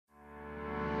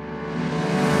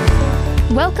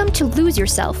Welcome to Lose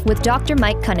Yourself with Dr.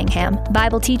 Mike Cunningham,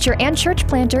 Bible teacher and church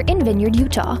planter in Vineyard,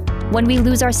 Utah. When we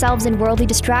lose ourselves in worldly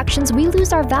distractions, we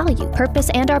lose our value, purpose,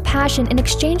 and our passion in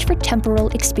exchange for temporal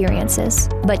experiences.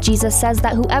 But Jesus says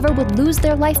that whoever would lose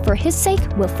their life for his sake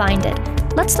will find it.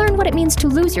 Let's learn what it means to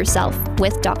lose yourself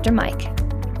with Dr. Mike.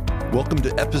 Welcome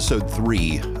to episode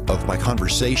 3 of my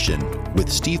conversation with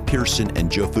Steve Pearson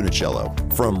and Joe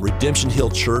Funicello from Redemption Hill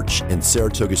Church in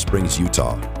Saratoga Springs,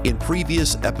 Utah. In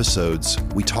previous episodes,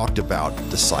 we talked about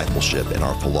discipleship and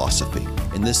our philosophy.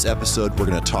 In this episode, we're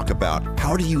going to talk about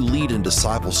how do you lead and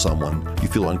disciple someone you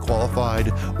feel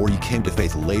unqualified or you came to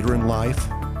faith later in life.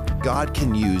 God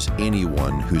can use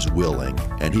anyone who's willing,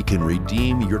 and he can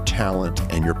redeem your talent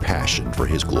and your passion for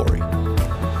his glory.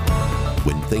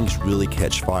 When things really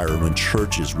catch fire, when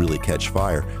churches really catch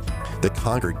fire, the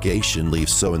congregation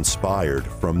leaves so inspired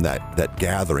from that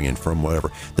gathering and from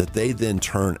whatever, that they then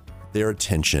turn their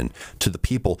attention to the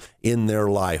people in their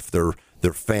life, their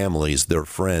families, their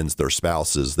friends, their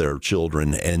spouses, their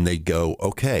children, and they go,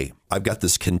 okay, I've got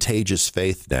this contagious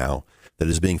faith now that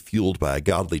is being fueled by a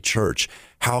godly church.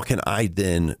 How can I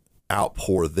then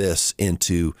outpour this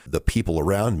into the people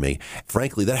around me?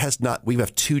 Frankly, we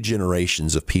have 2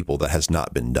 generations of people that has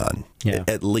not been done,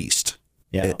 at least.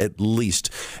 Yeah. At least.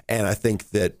 And I think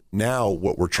that now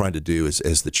what we're trying to do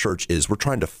as the church is we're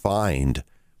trying to find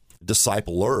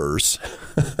disciplers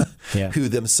who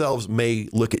themselves may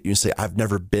look at you and say, I've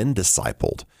never been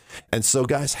discipled. And so,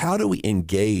 guys, how do we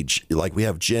engage? Like, we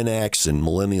have Gen X and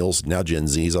millennials, now Gen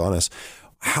Z's on us.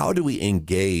 How do we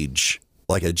engage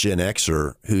like a Gen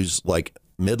Xer who's like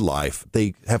midlife?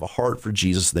 They have a heart for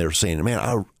Jesus. They're saying, man,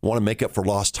 I want to make up for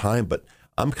lost time, but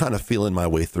I'm kind of feeling my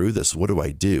way through this. What do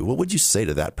I do? What would you say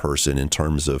to that person in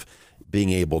terms of being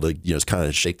able to, kind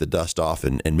of shake the dust off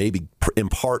and maybe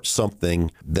impart something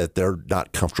that they're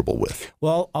not comfortable with?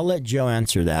 Well, I'll let Joe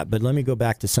answer that, but let me go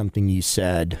back to something you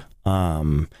said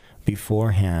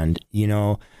beforehand.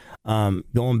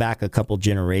 Going back a couple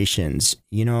generations,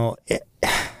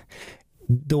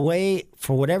 the way,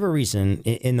 for whatever reason,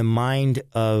 in the mind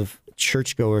of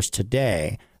churchgoers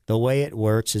today, the way it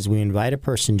works is we invite a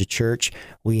person to church,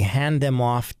 we hand them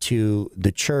off to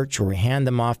the church, or we hand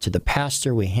them off to the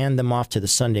pastor, we hand them off to the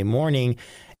Sunday morning,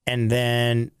 and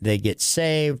then they get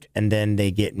saved, and then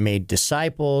they get made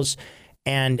disciples.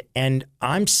 And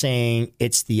I'm saying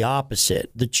it's the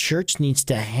opposite. The church needs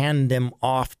to hand them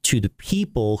off to the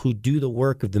people who do the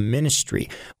work of the ministry.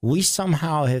 We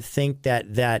somehow think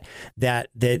that the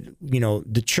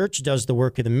church does the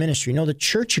work of the ministry. No, the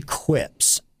church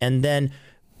equips, and then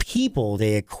people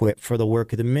they equip for the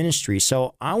work of the ministry.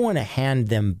 So I want to hand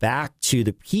them back to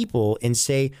the people and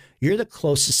say, you're the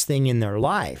closest thing in their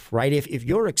life, right? If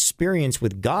your experience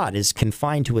with God is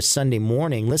confined to a Sunday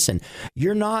morning, listen,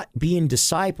 you're not being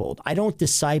discipled. I don't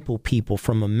disciple people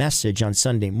from a message on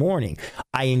Sunday morning.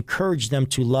 I encourage them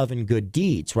to love and good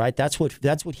deeds, right? That's what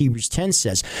Hebrews 10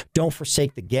 says. Don't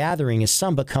forsake the gathering as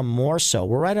some become more so.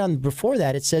 We're right on before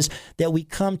that. It says that we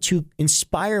come to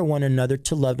inspire one another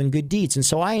to love and good deeds. And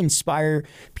so I inspire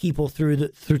people through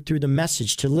the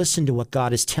message to listen to what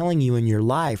God is telling you in your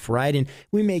life, right? And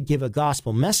we may give a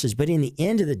gospel message, but in the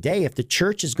end of the day, if the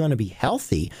church is going to be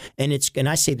healthy, and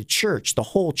I say the church, the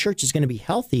whole church is going to be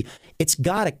healthy, it's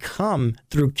got to come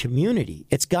through community.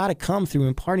 It's got to come through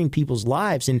imparting people's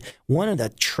lives. And one of the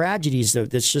tragedies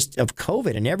that's just of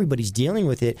COVID, and everybody's dealing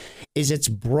with it, is it's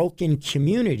broken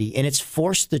community, and it's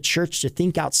forced the church to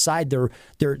think outside their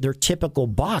typical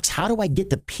box. How do I get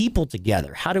the people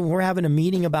together? We're having a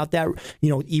meeting about that,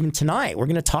 even tonight. We're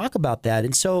going to talk about that.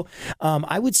 And so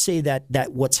I would say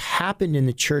that what's happened in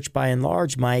the church by and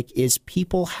large, Mike, is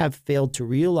people have failed to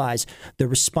realize the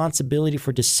responsibility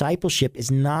for discipleship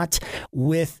is not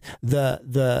with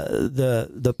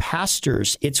the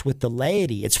pastors. It's with the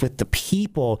laity. It's with the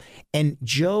people. And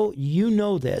Joe, you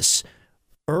know this.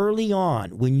 Early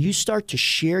on, when you start to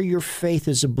share your faith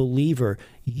as a believer,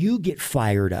 you get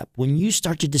fired up. When you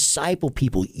start to disciple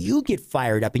people, you get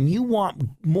fired up and you want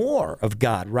more of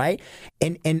God, right?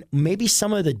 And maybe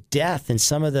some of the death and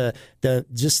some of the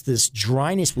just this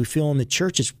dryness we feel in the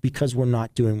church is because we're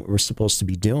not doing what we're supposed to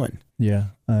be doing. Yeah.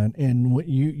 And what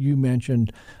you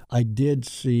mentioned, I did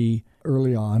see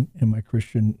early on in my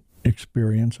Christian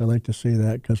experience. I like to say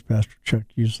that because Pastor Chuck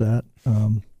used that.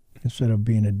 Instead of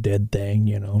being a dead thing,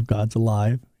 God's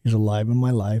alive. He's alive in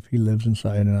my life. He lives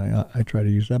inside, and I try to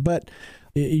use that. But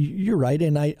you're right,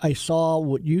 and I saw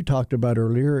what you talked about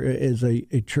earlier is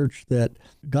a church that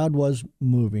God was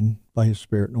moving by His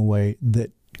Spirit in a way that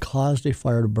caused a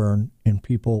fire to burn, and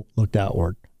people looked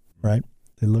outward, right?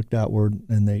 They looked outward,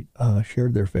 and they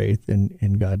shared their faith,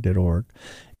 and God did a work.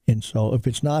 And so if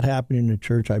it's not happening in the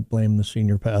church, I blame the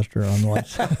senior pastor on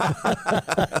what.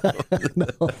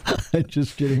 No, I'm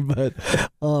just kidding. But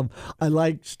I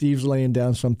like Steve's laying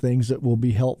down some things that will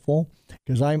be helpful,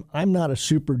 because I'm not a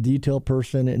super detailed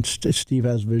person, and Steve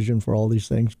has vision for all these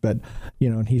things. But,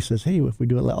 and he says, hey, if we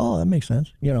do it, that makes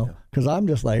sense, because I'm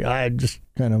just like, I just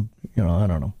kind of, I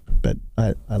don't know. But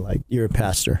I like. You're a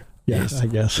pastor. Yes, I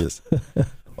guess. Yes.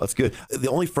 That's good. The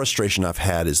only frustration I've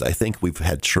had is I think we've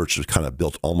had churches kind of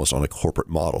built almost on a corporate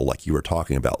model, like you were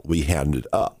talking about. We hand it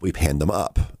up. We hand them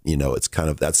up. It's kind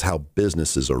of, that's how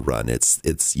businesses are run.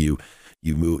 It's you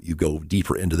go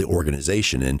deeper into the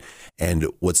organization. And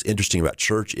what's interesting about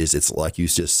church is it's like you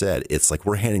just said, it's like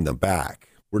we're handing them back.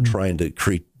 We're trying to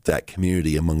create that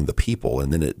community among the people.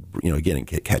 And then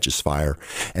it catches fire.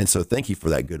 And so thank you for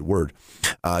that good word.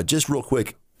 Just real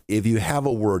quick, if you have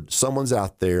a word, someone's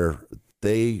out there,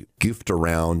 they goofed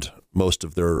around most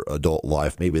of their adult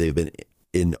life. Maybe they've been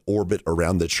in orbit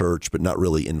around the church, but not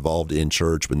really involved in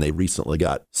church. When they recently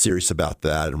got serious about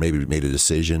that, or maybe made a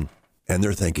decision, and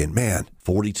they're thinking, man,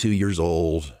 42 years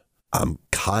old, I'm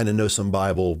kind of know some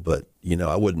Bible, but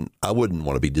I wouldn't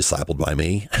want to be discipled by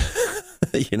me.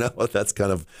 That's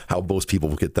kind of how most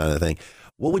people get that, I think.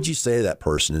 What would you say to that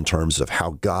person in terms of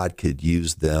how God could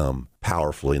use them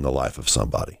powerfully in the life of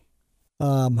somebody?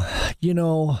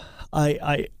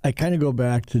 I kind of go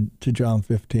back to John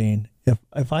 15.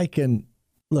 If I can,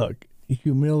 look,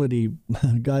 humility,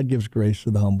 God gives grace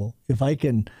to the humble. If I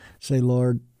can say,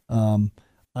 Lord,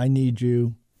 I need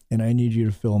you, and I need you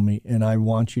to fill me, and I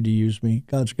want you to use me,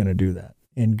 God's going to do that.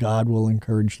 And God will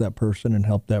encourage that person and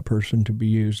help that person to be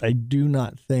used. I do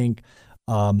not think,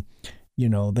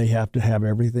 they have to have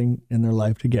everything in their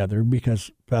life together, because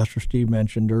Pastor Steve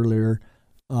mentioned earlier,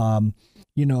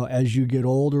 as you get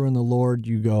older in the Lord,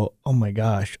 you go, oh my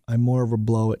gosh, I'm more of a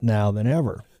blow it now than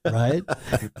ever, right?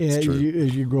 as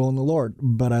you grow in the Lord.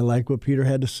 But I like what Peter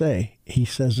had to say. He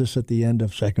says this at the end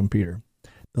of 2 Peter.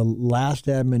 The last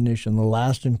admonition, the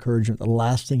last encouragement, the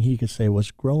last thing he could say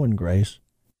was grow in grace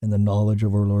and the knowledge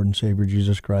of our Lord and Savior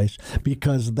Jesus Christ,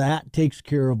 because that takes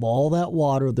care of all that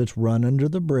water that's run under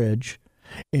the bridge.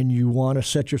 And you want to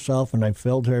set yourself, and I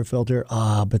felt here,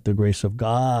 but the grace of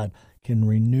God can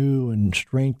renew and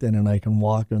strengthen, and I can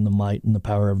walk in the might and the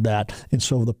power of that. And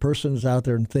so the person is out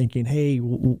there and thinking, hey,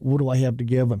 what do I have to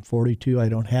give? I'm 42. I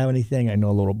don't have anything. I know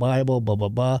a little Bible, blah, blah,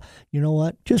 blah. You know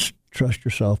what? Just trust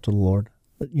yourself to the Lord.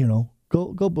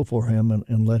 Go before him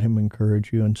and let him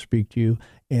encourage you and speak to you,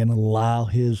 and allow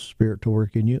his Spirit to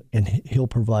work in you, and he'll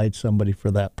provide somebody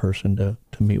for that person to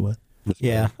meet with.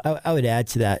 Yeah, I would add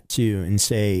to that too and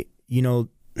say, I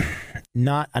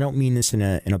don't mean this in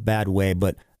a bad way,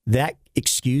 but that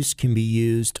excuse can be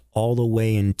used all the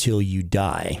way until you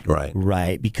die.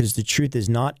 Right. Because the truth is,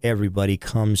 not everybody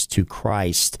comes to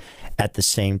Christ at the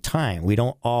same time. We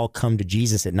don't all come to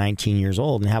Jesus at 19 years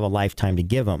old and have a lifetime to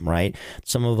give him, right?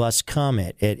 Some of us come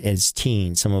as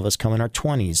teens. Some of us come in our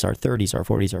 20s, our 30s, our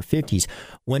 40s, our 50s.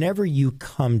 Whenever you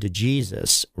come to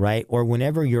Jesus, right, or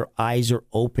whenever your eyes are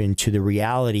open to the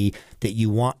reality that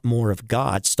you want more of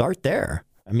God, start there.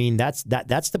 I mean, that's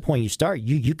the point you start.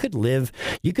 You could live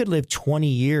 20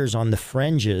 years on the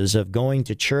fringes of going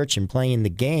to church and playing the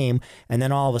game, and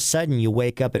then all of a sudden you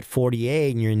wake up at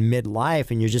 48 and you're in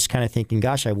midlife and you're just kind of thinking,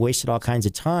 gosh, I've wasted all kinds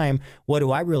of time. What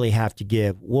do I really have to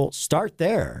give? Well, start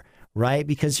there. Right?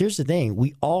 Because here's the thing.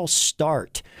 We all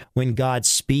start when God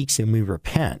speaks and we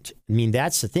repent. I mean,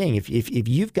 that's the thing. If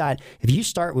you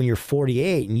start when you're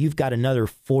 48 and you've got another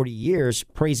 40 years,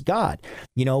 praise God.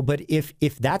 But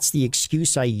if that's the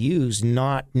excuse I use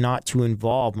not to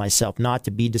involve myself, not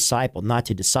to be discipled, not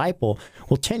to disciple,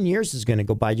 well, 10 years is going to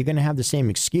go by. You're going to have the same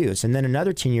excuse. And then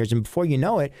another 10 years. And before you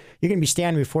know it, you're going to be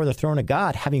standing before the throne of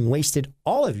God, having wasted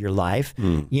all of your life,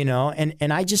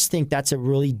 and I just think that's a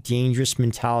really dangerous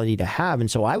mentality to have. And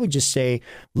so I would just say,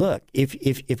 look,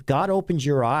 if God opens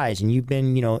your eyes and you've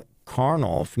been,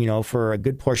 carnal, for a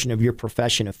good portion of your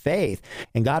profession of faith,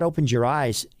 and God opens your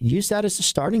eyes, use that as a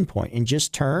starting point and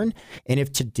just turn. And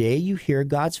if today you hear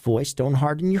God's voice, don't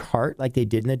harden your heart like they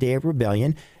did in the day of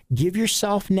rebellion. Give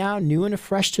yourself now new and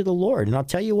afresh to the Lord. And I'll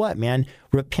tell you what, man,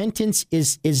 repentance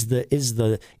is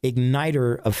the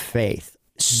igniter of faith.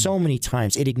 So many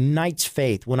times it ignites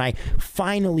faith. When I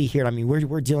finally hear,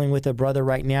 we're dealing with a brother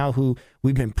right now who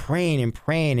we've been praying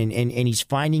and he's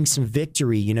finding some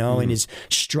victory, and is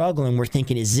struggling. We're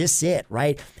thinking, is this it,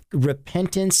 right?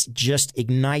 Repentance just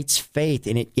ignites faith,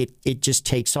 and it just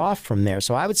takes off from there.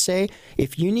 So I would say,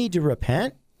 if you need to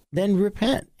repent, then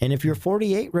repent. And if you're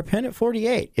 48, repent at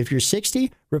 48. If you're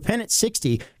 60, repent at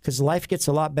 60, because life gets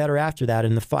a lot better after that,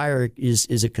 and the fire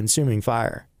is a consuming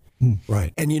fire.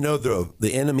 Right. And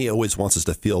the enemy always wants us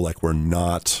to feel like we're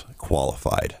not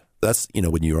qualified. That's,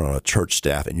 when you're on a church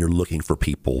staff and you're looking for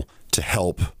people to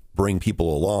help bring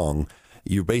people along,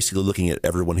 you're basically looking at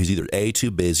everyone who's either A, too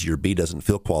busy, or B, doesn't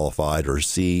feel qualified, or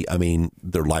C,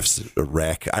 their life's a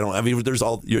wreck.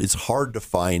 It's hard to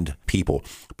find people.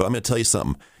 But I'm going to tell you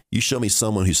something. You show me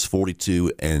someone who's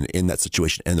 42 and in that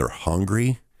situation and they're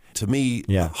hungry. To me,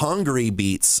 hungry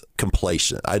beats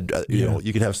complacent.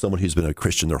 You can have someone who's been a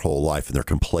Christian their whole life and they're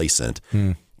complacent.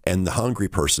 And the hungry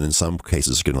person, in some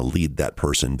cases, is going to lead that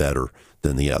person better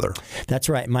than the other. That's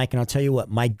right, Mike. And I'll tell you what,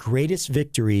 my greatest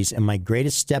victories and my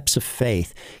greatest steps of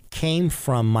faith came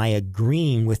from my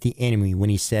agreeing with the enemy when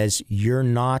he says, you're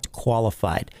not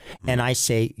qualified. And I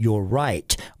say, you're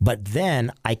right. But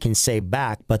then I can say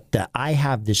back, but that I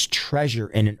have this treasure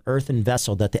in an earthen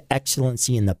vessel, that the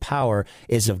excellency and the power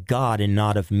is of God and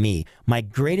not of me. My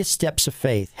greatest steps of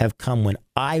faith have come when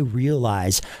I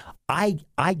realize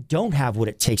I don't have what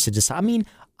it takes to decide.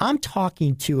 I'm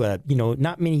talking to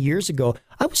not many years ago,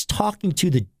 I was talking to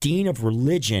the dean of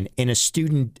religion in a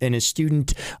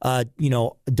student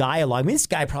dialogue. This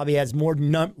guy probably has more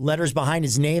letters behind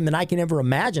his name than I can ever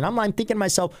imagine. I'm thinking to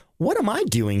myself, what am I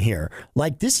doing here?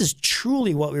 This is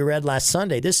truly what we read last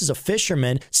Sunday. This is a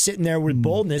fisherman sitting there with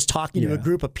boldness talking to a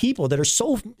group of people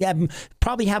that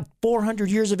probably have 400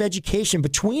 years of education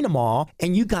between them all.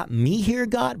 And you got me here,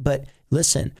 God, but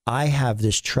listen, I have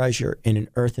this treasure in an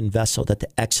earthen vessel, that the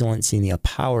excellency and the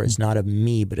power is not of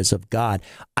me, but is of God.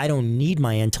 I don't need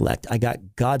my intellect. I got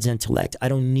God's intellect. I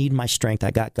don't need my strength.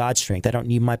 I got God's strength. I don't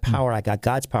need my power. I got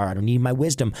God's power. I don't need my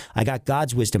wisdom. I got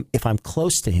God's wisdom. If I'm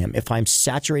close to him, if I'm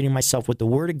saturating myself with the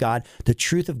word of God, the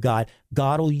truth of God,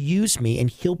 God will use me and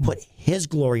he'll put his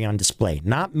glory on display,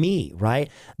 not me, right?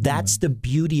 That's the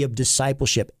beauty of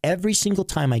discipleship. Every single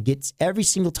time I get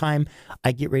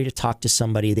ready to talk to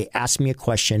somebody, they ask me a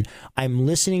question, I'm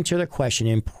listening to their question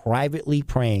and privately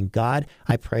praying, God,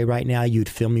 I pray right now you'd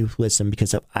fill me with wisdom,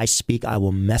 because if I speak, I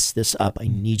will mess this up. I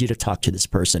need you to talk to this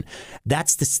person.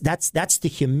 That's the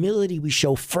humility we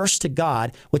show first to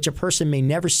God, which a person may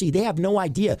never see. They have no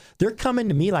idea. They're coming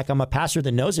to me like I'm a pastor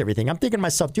that knows everything. I'm thinking to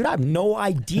myself, dude, I have no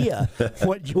idea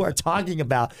what you are talking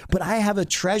about, but I have a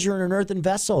treasure in an earthen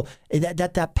vessel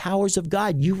that powers of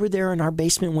God. You were there in our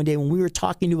basement one day when we were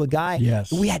talking to a guy.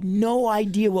 Yes. We had no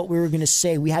idea what we were going to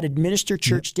say. We had to administer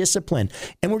church discipline,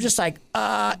 and we're just like,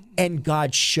 and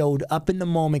God showed up in the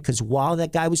moment, because while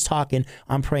that guy was talking,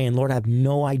 I'm praying, Lord, I have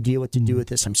no idea what to do with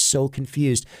this. I'm so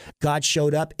confused. God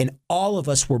showed up and all of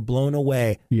us were blown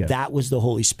away. Yes. That was the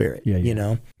Holy Spirit, you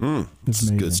know? This is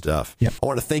good stuff. Yep. I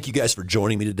want to thank you guys for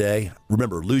joining me today.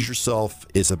 Remember, Lose Yourself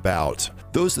is about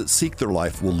those that seek their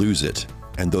life will lose it,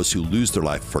 and those who lose their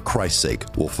life for Christ's sake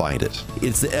will find it.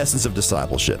 It's the essence of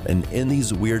discipleship. And in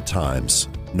these weird times,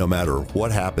 no matter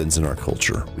what happens in our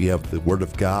culture, we have the Word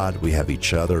of God, we have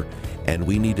each other, and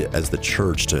we need to, as the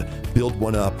church, to build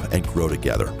one up and grow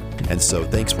together. And so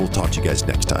thanks. We'll talk to you guys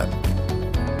next time.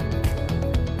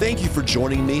 Thank you for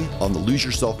joining me on the Lose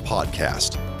Yourself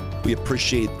podcast. We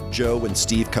appreciate Joe and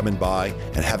Steve coming by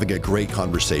and having a great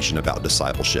conversation about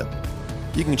discipleship.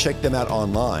 You can check them out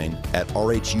online at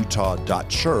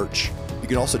rhutah.church. You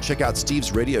can also check out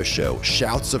Steve's radio show,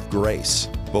 Shouts of Grace,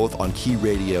 both on Key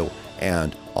Radio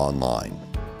and online.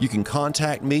 You can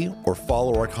contact me or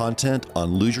follow our content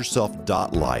on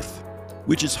loseyourself.life,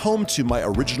 which is home to my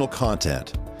original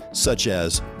content, such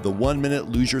as the 1 Minute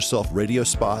Lose Yourself radio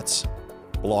spots,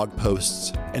 blog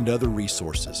posts, and other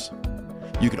resources.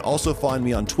 You can also find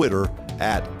me on Twitter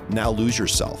at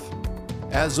NowLoseYourself.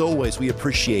 As always, we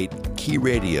appreciate Key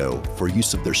Radio for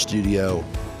use of their studio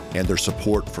and their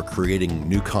support for creating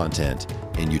new content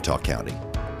in Utah County.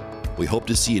 We hope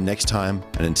to see you next time,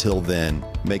 and until then,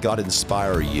 may God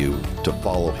inspire you to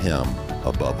follow Him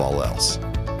above all else.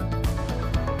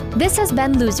 This has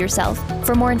been Lose Yourself.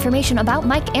 For more information about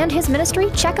Mike and his ministry,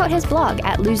 check out his blog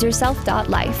at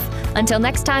loseyourself.life. Until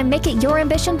next time, make it your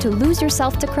ambition to lose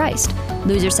yourself to Christ.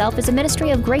 Lose Yourself is a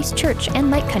ministry of Grace Church and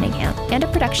Mike Cunningham, and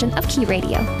a production of Key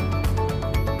Radio.